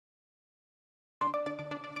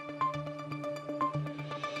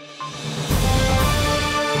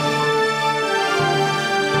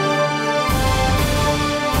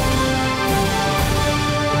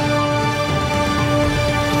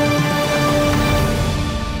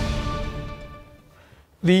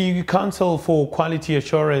The Council for Quality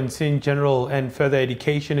Assurance in General and Further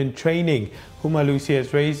Education and Training, Umalusi,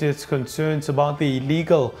 has raised its concerns about the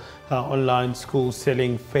illegal online schools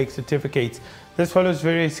selling fake certificates. This follows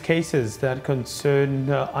various cases that concern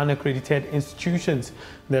unaccredited institutions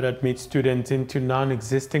that admit students into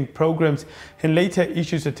non-existing programs and later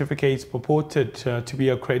issue certificates purported to be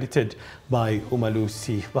accredited by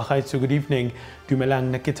Umalusi. So good evening.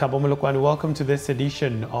 Welcome to this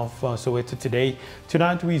edition of Soweto Today.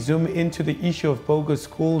 Tonight we zoom into the issue of bogus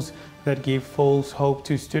schools that give false hope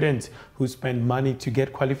to students who spend money to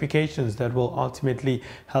get qualifications that will ultimately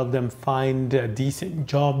help them find decent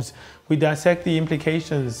jobs. We dissect the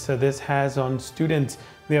implications this has on students,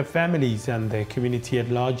 their families and their community at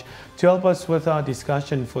large. To help us with our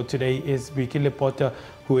discussion for today is Biki Lepota,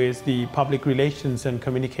 who is the Public Relations and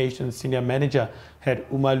Communications Senior Manager at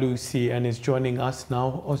Umalusi and is joining us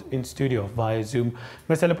now in studio via Zoom.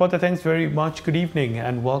 Mr. Lepota, thanks very much. Good evening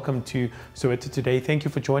and welcome to Soweto Today. Thank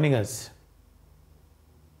you for joining us.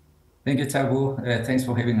 Thank you, Tabu. Thanks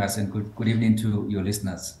for having us and good evening to your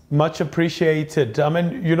listeners. Much appreciated. I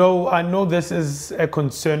mean, I know this is a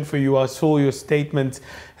concern for you. I saw your statement,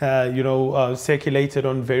 circulated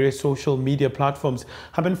on various social media platforms.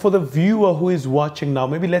 I mean, for the viewer who is watching now,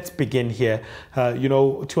 maybe let's begin here,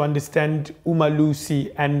 to understand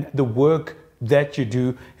Umalusi and the work that you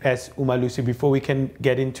do as Umalusi before we can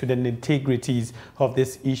get into the nitty-gritties of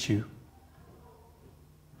this issue.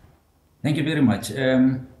 Thank you very much.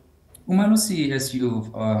 Umalusi, as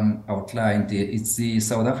you've outlined, it's the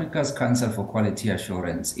South Africa's Council for Quality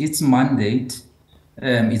Assurance. Its mandate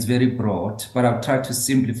is very broad, but I'll try to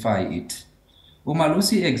simplify it.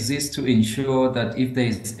 Umalusi exists to ensure that if there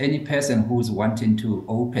is any person who's wanting to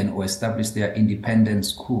open or establish their independent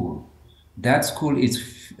school, that school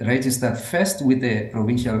is registered first with the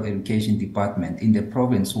Provincial Education Department in the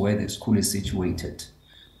province where the school is situated.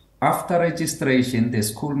 After registration, the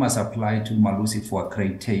school must apply to Umalusi for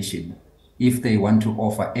accreditation if they want to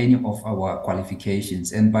offer any of our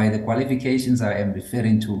qualifications. And by the qualifications, I am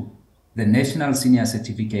referring to the National Senior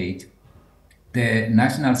Certificate, the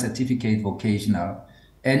National Certificate Vocational,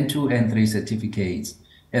 N2 and 3 certificates,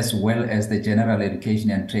 as well as the General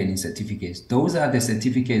Education and Training certificates. Those are the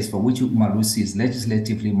certificates for which Umalusi is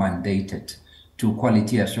legislatively mandated to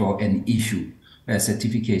quality assure and issue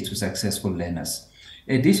certificates to successful learners.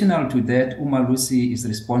 Additional to that, Umalusi is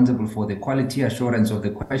responsible for the quality assurance of the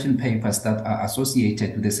question papers that are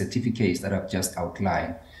associated with the certificates that I've just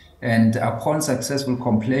outlined. And upon successful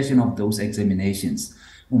completion of those examinations,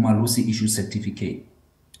 Umalusi issues certificate.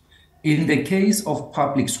 In the case of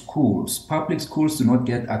public schools do not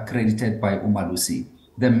get accredited by Umalusi.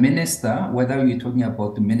 The minister, whether you're talking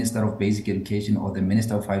about the Minister of Basic Education or the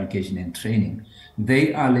Minister of Higher Education and Training,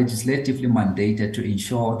 they are legislatively mandated to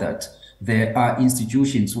ensure that there are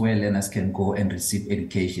institutions where learners can go and receive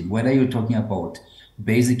education, whether you're talking about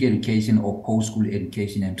basic education or post-school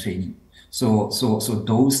education and training. So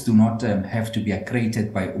those do not have to be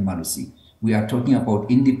accredited by Umalusi. We are talking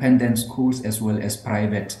about independent schools as well as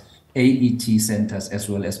private AET centers as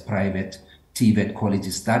well as private TVET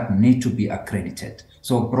colleges that need to be accredited.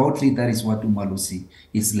 So broadly, that is what Umalusi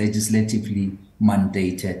is legislatively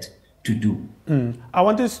mandated to do. I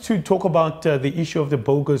want us to talk about the issue of the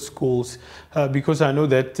bogus schools because I know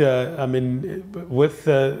that, with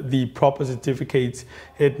the proper certificates,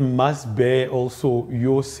 it must bear also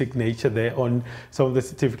your signature there on some of the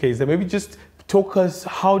certificates. And maybe just talk us,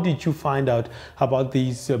 how did you find out about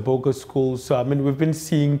these bogus schools? We've been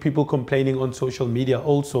seeing people complaining on social media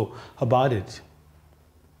also about it.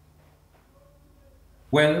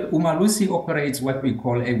 Well, Umalusi operates what we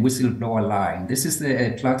call a whistleblower line. This is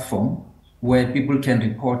a platform where people can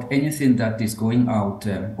report anything that is going out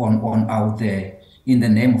out there in the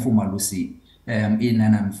name of Umalusi in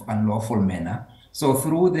an unlawful manner. So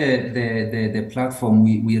through the platform,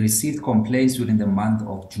 we received complaints during the month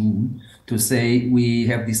of June to say we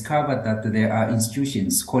have discovered that there are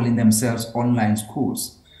institutions calling themselves online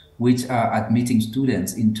schools, which are admitting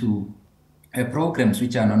students into programs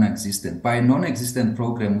which are non-existent. By non-existent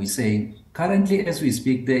program, we say currently as we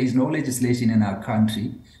speak, there is no legislation in our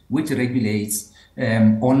country which regulates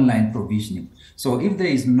online provisioning. So if there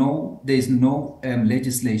is no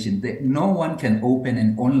legislation, no one can open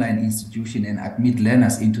an online institution and admit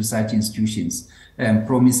learners into such institutions,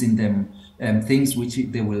 promising them things which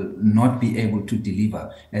they will not be able to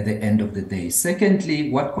deliver at the end of the day. Secondly,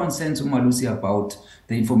 what concerns Umalusi about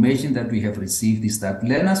the information that we have received is that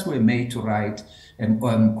learners were made to write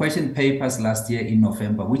question papers last year in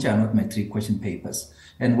November, which are not matric question papers.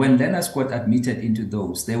 And when learners got admitted into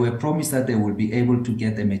those, they were promised that they would be able to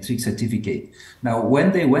get a matric certificate. Now,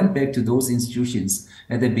 when they went back to those institutions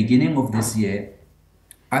at the beginning of this year,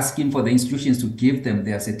 asking for the institutions to give them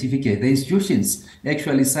their certificate, the institutions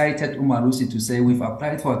actually cited Umalusi to say, we've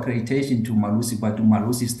applied for accreditation to Umalusi, but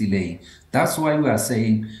Umalusi is delaying. That's why we are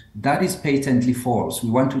saying that is patently false.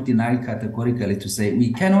 We want to deny categorically to say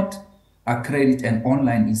we cannot accredit an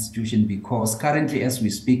online institution because currently, as we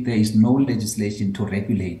speak, there is no legislation to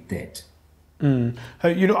regulate that.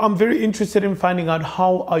 I'm very interested in finding out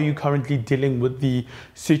how are you currently dealing with the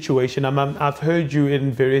situation. I've heard you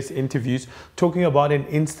in various interviews talking about an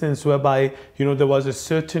instance whereby, there was a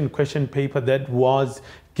certain question paper that was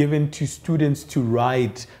given to students to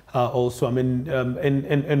write also,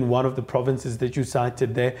 in one of the provinces that you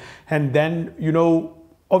cited there. And then,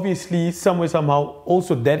 obviously, somewhere, somehow,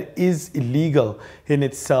 also that is illegal in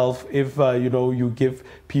itself if, you give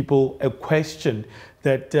people a question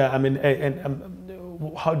that,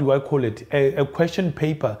 how do I call it? A question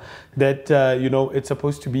paper that, it's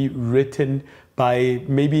supposed to be written by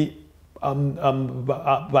maybe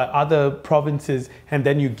by other provinces, and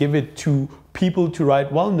then you give it to people to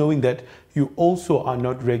write while knowing that you also are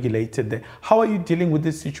not regulated there. How are you dealing with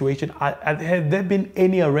this situation? Have there been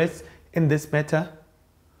any arrests in this matter?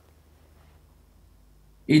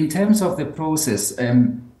 In terms of the process,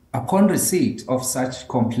 upon receipt of such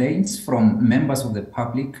complaints from members of the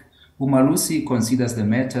public, Umalusi considers the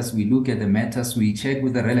matters, we look at the matters, we check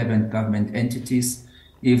with the relevant government entities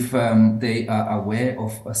if they are aware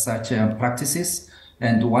of such practices.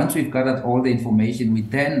 And once we've gathered all the information, we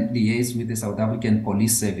then liaise with the South African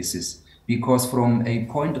Police Services, because from a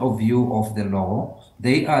point of view of the law,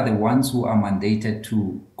 they are the ones who are mandated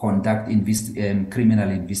to conduct criminal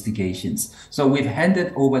investigations. So we've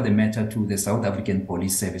handed over the matter to the South African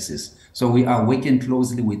Police Services. So we are working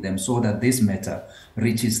closely with them so that this matter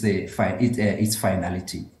reaches its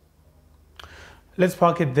finality. Let's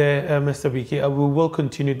park it there, Mr. Biki. We will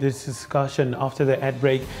continue this discussion after the ad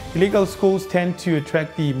break. Illegal schools tend to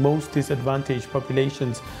attract the most disadvantaged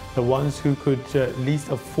populations, the ones who could least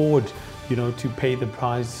afford to pay the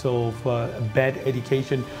price of bad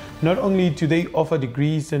education. Not only do they offer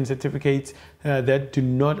degrees and certificates that do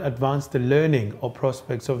not advance the learning or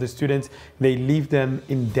prospects of the students, they leave them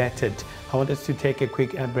indebted. I want us to take a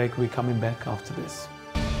quick ad break. We're coming back after this.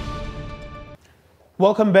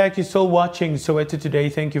 Welcome back. You're still watching Soweto Today.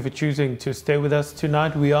 Thank you for choosing to stay with us.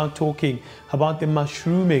 Tonight we are talking about the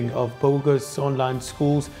mushrooming of bogus online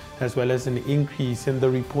schools, as well as an increase in the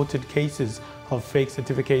reported cases of fake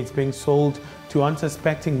certificates being sold to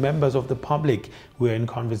unsuspecting members of the public. We're in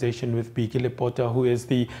conversation with Biki Lepota, who is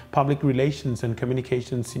the Public Relations and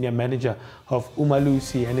Communications Senior Manager of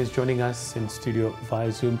Umalusi and is joining us in studio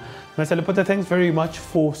via Zoom. Mr. Lepota, thanks very much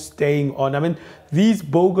for staying on. These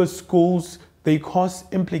bogus schools, they cause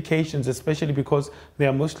implications, especially because they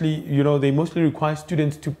are mostly, they mostly require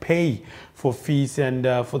students to pay for fees and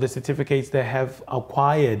for the certificates they have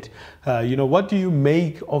acquired. What do you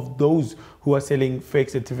make of those who are selling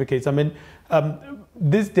fake certificates?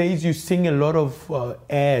 These days you're seeing a lot of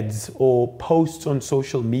ads or posts on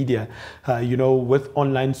social media, with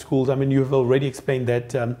online schools. You've already explained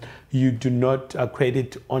that you do not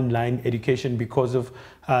accredit online education because of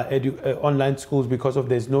online schools, because of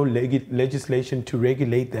there's no legislation to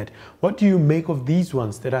regulate that. What do you make of these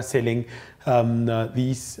ones that are selling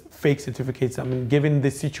these fake certificates, given the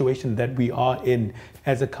situation that we are in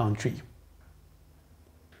as a country?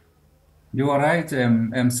 You are right.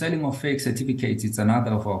 Selling of fake certificates is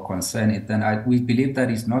another of our concern. We believe that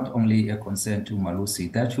is not only a concern to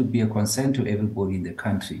Umalusi, that should be a concern to everybody in the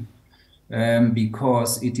country,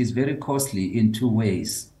 because it is very costly in two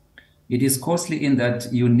ways. It is costly in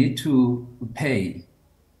that you need to pay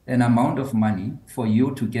an amount of money for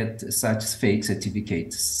you to get such fake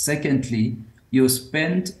certificates. Secondly, you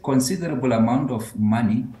spend considerable amount of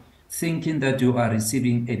money thinking that you are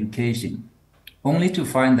receiving education, only to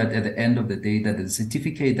find that at the end of the day that the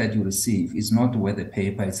certificate that you receive is not where the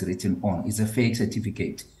paper is written on. It's a fake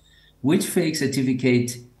certificate, which fake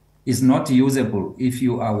certificate is not usable if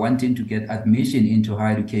you are wanting to get admission into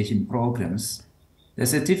higher education programs. The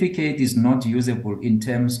certificate is not usable in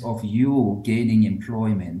terms of you gaining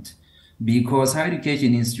employment, because higher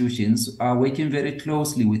education institutions are working very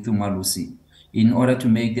closely with Umalusi in order to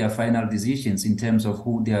make their final decisions in terms of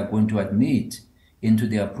who they are going to admit into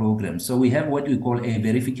their program. So we have what we call a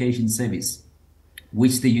verification service,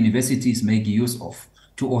 which the universities make use of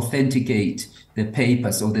to authenticate the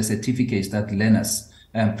papers or the certificates that learners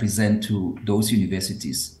present to those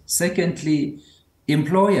universities. Secondly,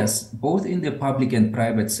 employers, both in the public and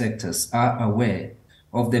private sectors, are aware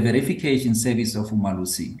of the verification service of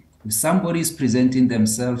Umalusi. If somebody is presenting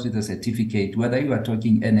themselves with a certificate, whether you are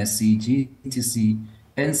talking NSC, GTC,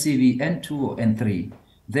 NCV, N2 or N3,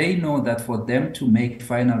 they know that for them to make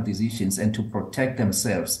final decisions and to protect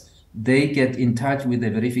themselves, they get in touch with the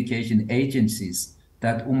verification agencies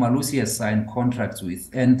that Umalusi has signed contracts with.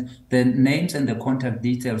 And the names and the contact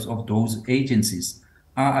details of those agencies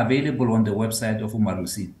are available on the website of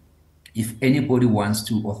Umalusi if anybody wants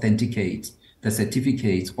to authenticate the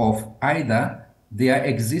certificates of either their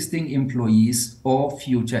existing employees or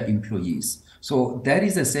future employees. So that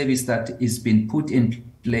is a service that is being put in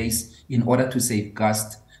place in order to safeguard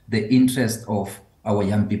the interest of our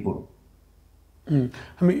young people. I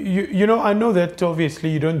mean, I know that obviously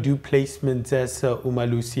you don't do placements as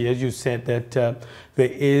Umalusi, as you said, that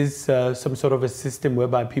there is some sort of a system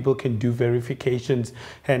whereby people can do verifications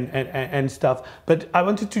and stuff. But I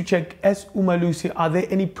wanted to check, as Umalusi, are there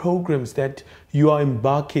any programs that you are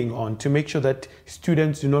embarking on to make sure that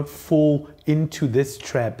students do not fall into this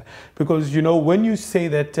trap? Because, when you say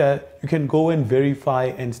that you can go and verify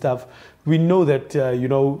and stuff, we know that,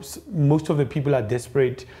 most of the people are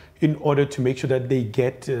desperate in order to make sure that they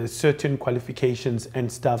get certain qualifications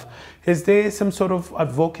and stuff. Is there some sort of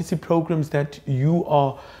advocacy programs that you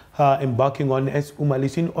are embarking on as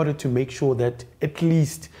Umalusi in order to make sure that at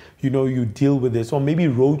least, you deal with this, or maybe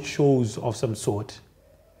road shows of some sort?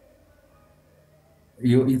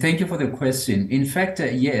 Thank you for the question. In fact,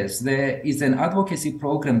 yes, there is an advocacy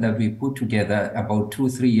program that we put together about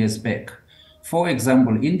 2-3 years back. For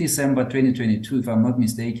example, in December 2022, if I'm not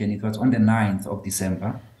mistaken, it was on the 9th of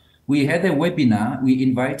December, we had a webinar. We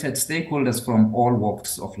invited stakeholders from all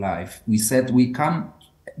walks of life. We said, we come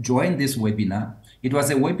join this webinar. It was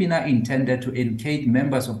a webinar intended to educate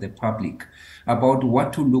members of the public about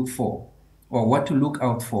what to look for or what to look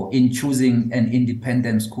out for in choosing an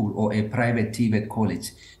independent school or a private TVET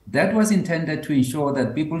college. That was intended to ensure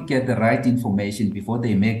that people get the right information before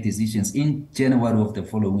they make decisions in January of the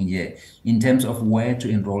following year in terms of where to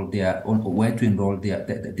enroll their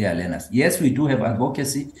learners. Yes, we do have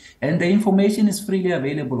advocacy, and the information is freely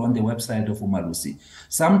available on the website of Umalusi.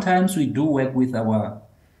 Sometimes we do work with our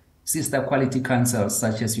sister quality councils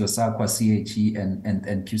such as Yosakwa, CHE,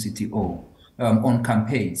 and QCTO on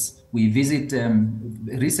campaigns. We visit,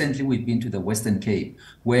 recently we've been to the Western Cape,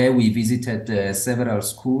 where we visited several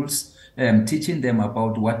schools, teaching them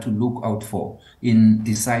about what to look out for in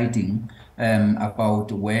deciding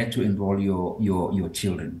about where to enroll your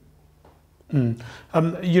children.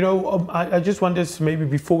 I just wonder, maybe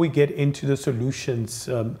before we get into the solutions,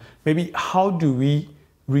 maybe how do we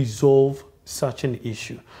resolve such an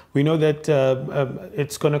issue? We know that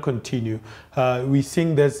it's going to continue. We're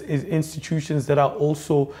seeing there's institutions that are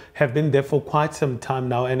also have been there for quite some time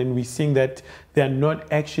now, and then we're seeing that they're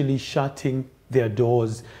not actually shutting their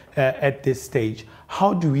doors at this stage.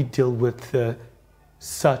 How do we deal with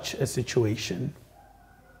such a situation?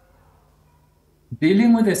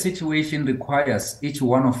 Dealing with a situation requires each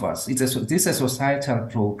one of us. This is a societal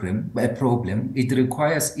problem. It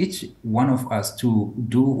requires each one of us to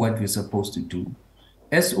do what we're supposed to do.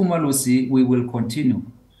 As Umalusi, we will continue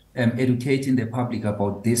educating the public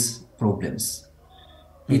about these problems.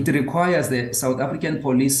 It requires the South African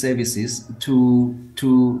Police Services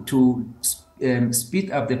to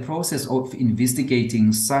speed up the process of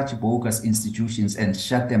investigating such bogus institutions and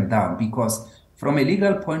shut them down, because from a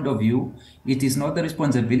legal point of view, it is not the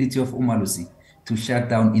responsibility of Umalusi to shut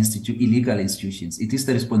down illegal institutions. It is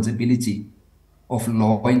the responsibility of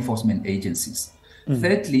law enforcement agencies.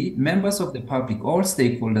 Thirdly, members of the public, all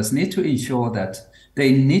stakeholders, need to ensure that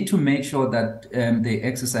they need to make sure that they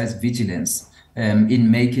exercise vigilance in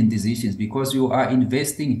making decisions, because you are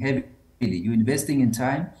investing heavily. You're investing in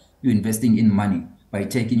time, you're investing in money by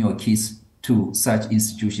taking your kids to such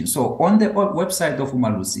institutions. So on the website of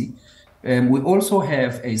Umalusi, we also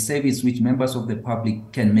have a service which members of the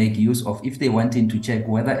public can make use of if they wanting to check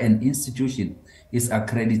whether an institution is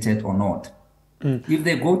accredited or not. If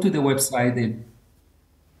they go to the website, they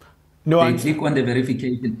click on the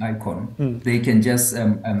verification icon. They can just...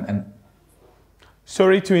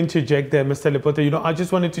 Sorry to interject there, Mr. Lepota. I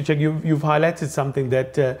just wanted to check. You've highlighted something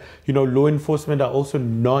that, law enforcement are also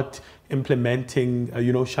not implementing,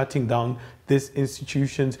 shutting down these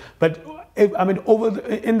institutions. But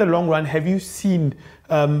in the long run, have you seen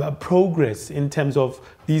progress in terms of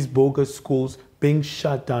these bogus schools being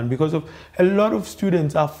shut down? Because of a lot of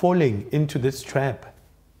students are falling into this trap.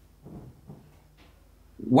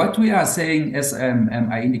 What we are saying, as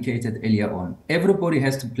I indicated earlier on, everybody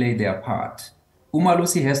has to play their part.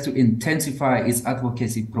 Umalusi has to intensify its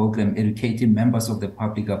advocacy program, educating members of the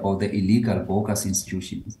public about the illegal bogus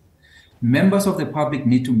institutions. members of the public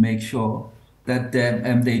need to make sure that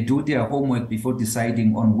they do their homework before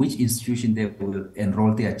deciding on which institution they will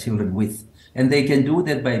enroll their children with. And they can do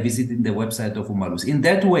that by visiting the website of Umalusi. In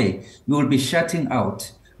that way, you will be shutting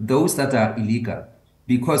out those that are illegal,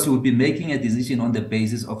 because you will be making a decision on the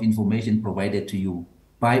basis of information provided to you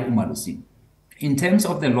by Umalusi. In terms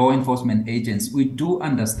of the law enforcement agents, we do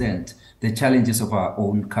understand the challenges of our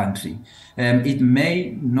own country. It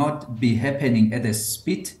may not be happening at the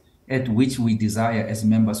speed at which we desire as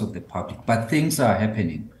members of the public, but things are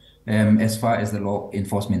happening as far as the law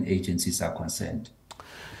enforcement agencies are concerned.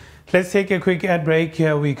 Let's take a quick ad break.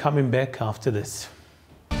 We're coming back after this.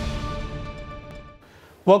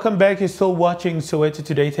 Welcome back. You're still watching Soweto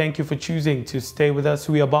Today. Thank you for choosing to stay with us.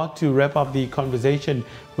 We're about to wrap up the conversation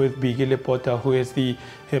with Biki Lepota, who is the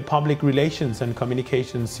Public Relations and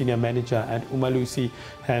Communications Senior Manager at Umalusi,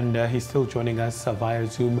 and he's still joining us via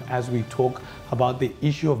Zoom as we talk about the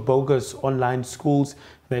issue of bogus online schools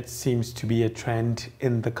that seems to be a trend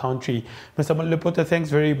in the country. Mr. Lepota,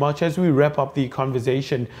 thanks very much. As we wrap up the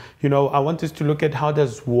conversation, I want us to look at how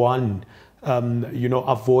does one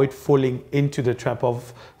avoid falling into the trap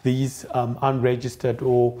of these unregistered,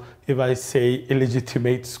 or if I say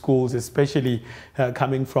illegitimate schools, especially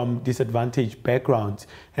coming from disadvantaged backgrounds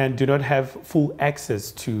and do not have full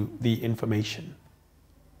access to the information.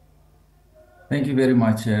 Thank you very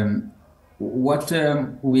much. What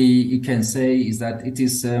we can say is that it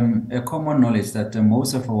is a common knowledge that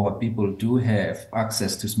most of our people do have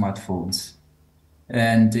access to smartphones.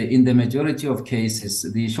 And in the majority of cases,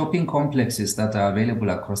 the shopping complexes that are available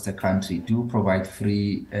across the country do provide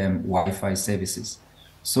free Wi-Fi services.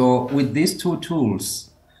 So with these two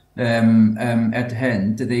tools at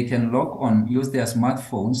hand, they can log on, use their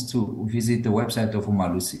smartphones to visit the website of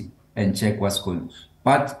Umalusi and check what's going on.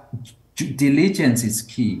 But diligence is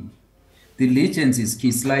key. Diligence is key.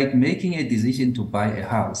 It's like making a decision to buy a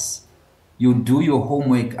house. You do your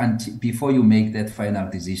homework before you make that final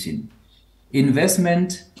decision.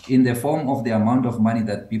 Investment in the form of the amount of money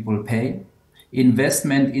that people pay,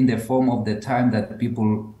 investment in the form of the time that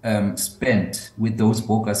people spend with those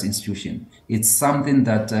bogus institutions. It's something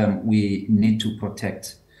that we need to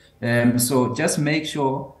protect. So just make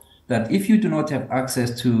sure that if you do not have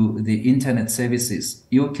access to the internet services,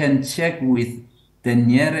 you can check with the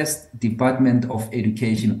nearest Department of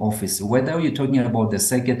Education office, whether you're talking about the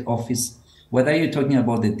circuit office, whether you're talking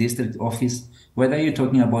about the district office, whether you're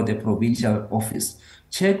talking about the provincial office.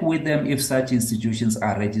 Check with them if such institutions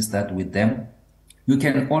are registered with them. You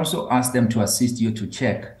can also ask them to assist you to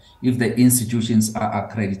check if the institutions are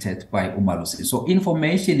accredited by Umalusi. So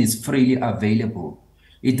information is freely available.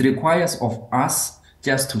 It requires of us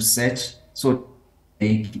just to search, so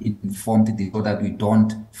make informed so that we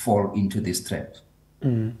don't fall into this trap.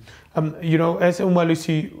 As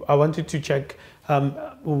Umalusi, I wanted to check,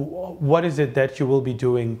 what is it that you will be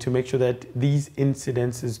doing to make sure that these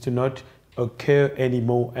incidences do not occur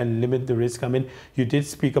anymore and limit the risk? I mean, you did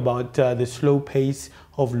speak about the slow pace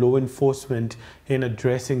of law enforcement in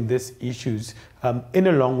addressing these issues. In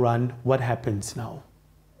the long run, what happens now?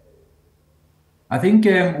 I think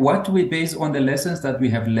what we base on the lessons that we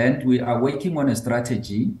have learned, we are working on a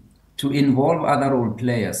strategy to involve other role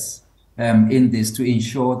players in this, to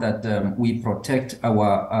ensure that we protect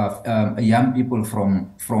our young people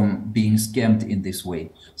from being scammed in this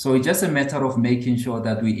way. So it's just a matter of making sure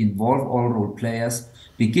that we involve all role players,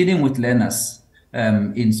 beginning with learners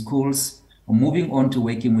in schools, moving on to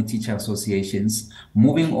working with teacher associations,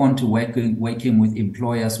 moving on to working with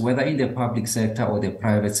employers, whether in the public sector or the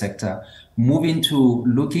private sector, moving to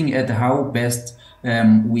looking at how best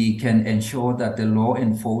we can ensure that the law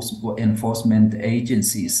enforcement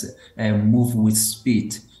agencies move with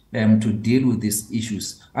speed to deal with these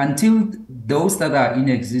issues. Until those that are in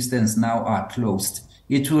existence now are closed,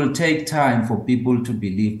 it will take time for people to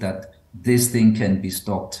believe that this thing can be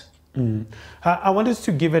stopped. I want us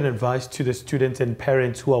to give an advice to the students and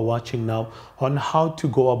parents who are watching now on how to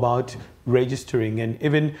go about registering, and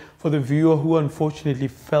even for the viewer who unfortunately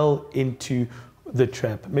fell into the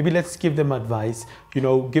trap. Maybe let's give them advice,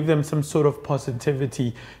 give them some sort of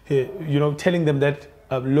positivity, telling them that,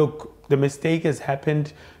 look, the mistake has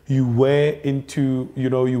happened. You went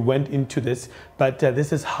into this, but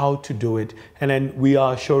this is how to do it. And then we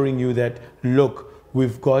are assuring you that, look,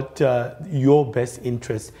 we've got your best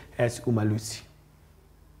interest as Umalusi.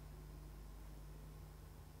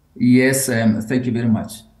 Yes, thank you very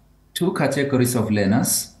much. Two categories of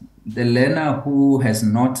learners. The learner who has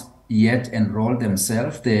not yet enrolled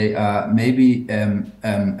themselves, they are maybe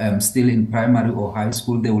still in primary or high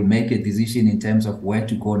school. They will make a decision in terms of where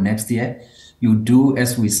to go next year. you do,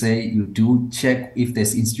 as we say, you do check if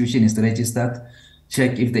this institution is registered,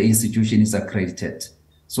 check if the institution is accredited,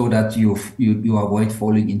 so that you avoid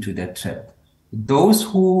falling into that trap. Those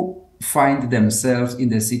who find themselves in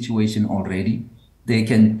the situation already, they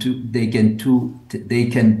can do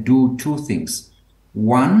two things.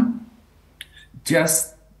 One,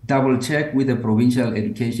 just double check with the provincial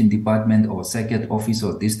education department or circuit office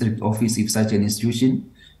or district office if such an institution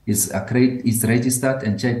is registered,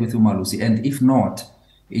 and check with Umalusi. And if not,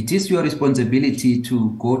 it is your responsibility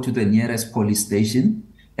to go to the nearest police station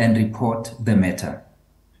and report the matter.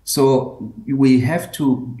 So we have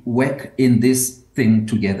to work in this thing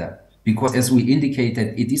together, because as we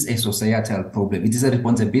indicated, it is a societal problem. It is a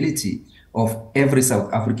responsibility of every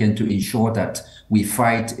South African to ensure that we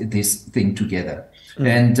fight this thing together.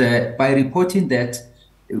 And by reporting that,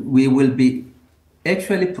 we will be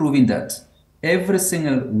actually proving that every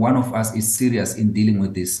single one of us is serious in dealing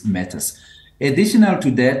with these matters. Additional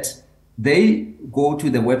to that, they go to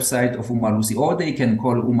the website of Umalusi, or they can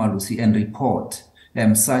call Umalusi and report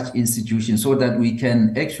such institutions, so that we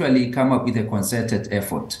can actually come up with a concerted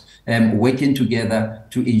effort, working together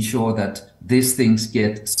to ensure that these things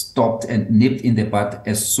get stopped and nipped in the bud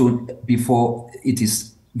as soon before it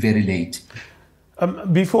is very late.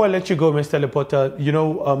 Before I let you go, Mr. Lepota,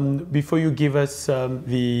 before you give us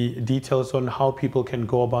the details on how people can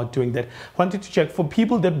go about doing that, I wanted to check for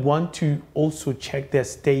people that want to also check their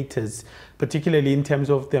status, particularly in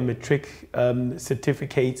terms of their matric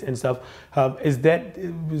certificates and stuff. Is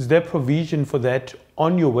there provision for that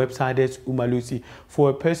on your website as Umalusi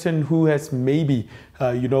for a person who has maybe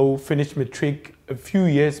finished matric a few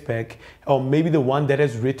years back, or maybe the one that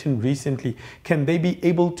has written recently? Can they be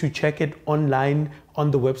able to check it online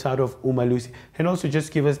on the website of Umalusi? And also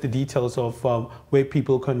just give us the details of where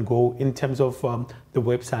people can go in terms of the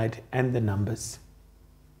website and the numbers.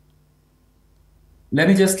 Let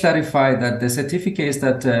me just clarify that the certificates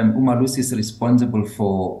that Umalusi is responsible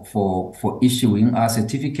for issuing are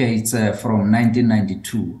certificates from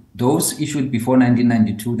 1992. Those issued before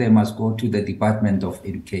 1992, they must go to the Department of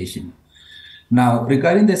Education. Now,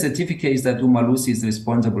 regarding the certificates that Umalusi is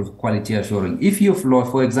responsible for quality assuring, if you've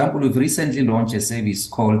launched, for example, we've recently launched a service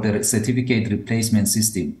called the Certificate Replacement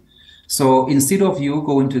System. So instead of you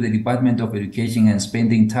going to the Department of Education and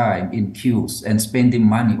spending time in queues and spending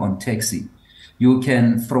money on taxi, you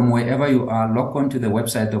can, from wherever you are, log on to the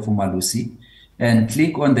website of Umalusi and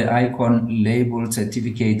click on the icon labeled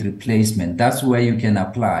Certificate Replacement. That's where you can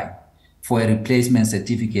apply for a replacement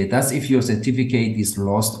certificate. That's if your certificate is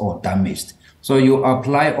lost or damaged. So you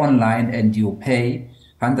apply online and you pay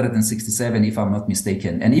 167, if I'm not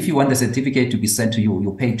mistaken. And if you want the certificate to be sent to you,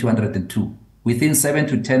 you pay 202. Within 7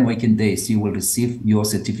 to 10 working days, you will receive your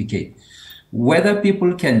certificate. Whether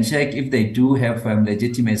people can check if they do have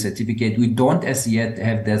legitimate certificate, we don't as yet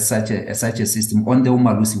have that such a system on the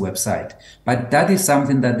Umalusi website. But that is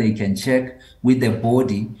something that they can check with the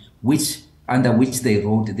body under which they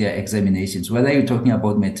wrote their examinations. Whether you're talking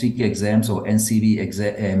about matric exams or NCB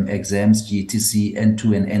exams, GTC,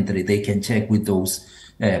 N2 and N3, they can check with those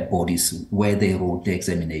bodies where they wrote the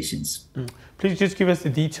examinations. Please just give us the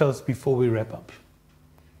details before we wrap up.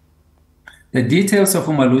 The details of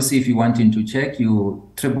Umalusi, if you want to check, you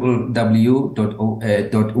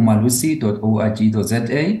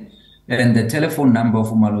www.umalusi.org.za, and the telephone number of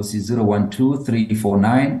Umalusi is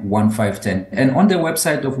 012-349-1510. And on the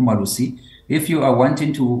website of Umalusi, if you are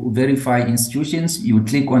wanting to verify institutions, you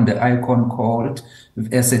click on the icon called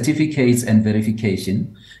Certificates and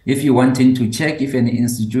Verification. If you wanting to check if any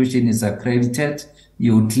institution is accredited,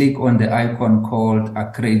 you click on the icon called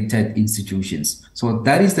Accredited Institutions. So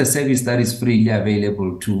that is the service that is freely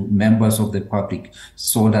available to members of the public,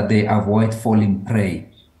 so that they avoid falling prey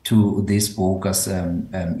to these bogus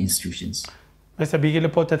institutions. Mr. Biki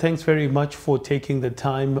Lepota, thanks very much for taking the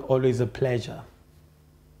time. Always a pleasure.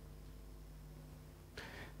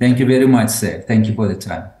 Thank you very much, sir. Thank you for the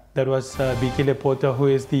time. That was Biki Lepota, who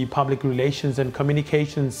is the Public Relations and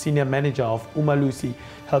Communications Senior Manager of Umalusi,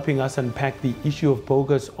 helping us unpack the issue of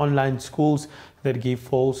bogus online schools that give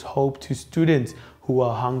false hope to students who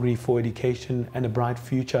are hungry for education and a bright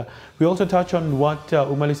future. We also touch on what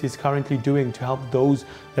Umalusi is currently doing to help those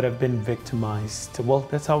that have been victimized. Well,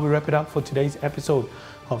 that's how we wrap it up for today's episode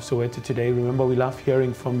of Soweto Today. Remember, we love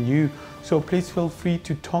hearing from you, so please feel free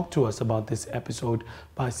to talk to us about this episode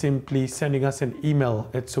by simply sending us an email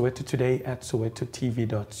at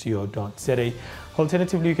sowetotoday@sowetotv.co.za.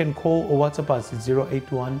 Alternatively, you can call or WhatsApp us at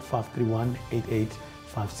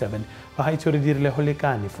 081-531-8857.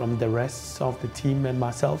 From the rest of the team and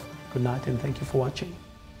myself, good night and thank you for watching.